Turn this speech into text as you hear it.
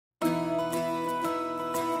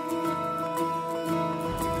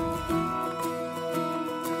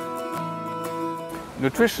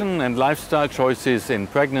Nutrition and lifestyle choices in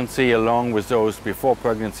pregnancy, along with those before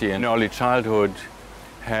pregnancy and early childhood,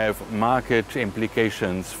 have marked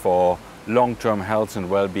implications for long-term health and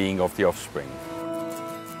well-being of the offspring.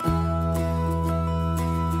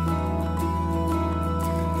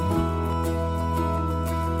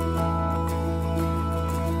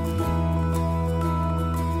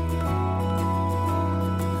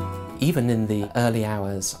 Even in the early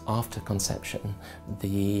hours after conception,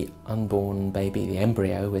 the unborn baby, the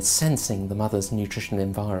embryo, is sensing the mother's nutritional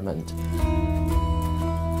environment.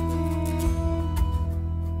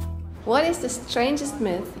 What is the strangest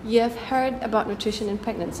myth you have heard about nutrition in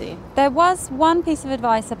pregnancy? There was one piece of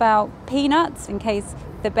advice about peanuts in case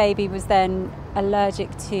the baby was then allergic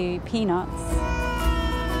to peanuts.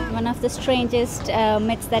 One of the strangest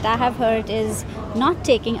myths that I have heard is not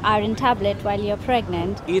taking iron tablet while you're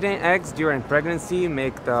pregnant. Eating eggs during pregnancy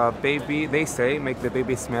make the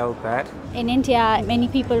baby smell bad. In India, many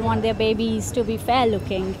people want their babies to be fair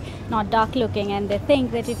looking, not dark looking, and they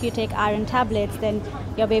think that if you take iron tablets, then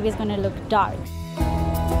your baby is going to look dark.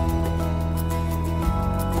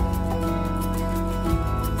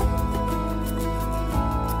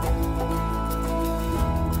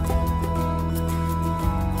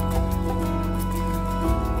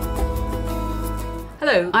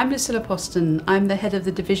 Hello, I'm Lucilla Poston. I'm the head of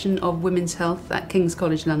the Division of Women's Health at King's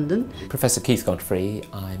College London. Professor Keith Godfrey,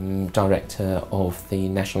 I'm Director of the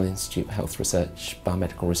National Institute for Health Research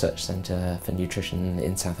Biomedical Research Centre for Nutrition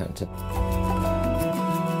in Southampton.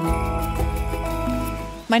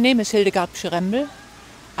 My name is Hildegard Pschyrembel.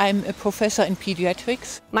 I'm a professor in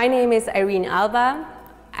pediatrics. My name is Irene Alba.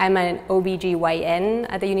 I'm an OBGYN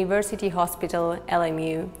at the University Hospital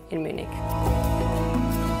LMU in Munich.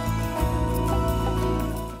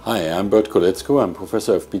 Hi, I'm Bert Koletzko. I'm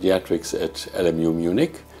Professor of Pediatrics at LMU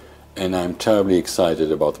Munich, and I'm terribly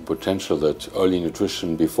excited about the potential that early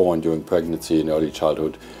nutrition before and during pregnancy and early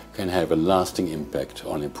childhood can have a lasting impact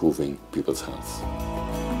on improving people's health.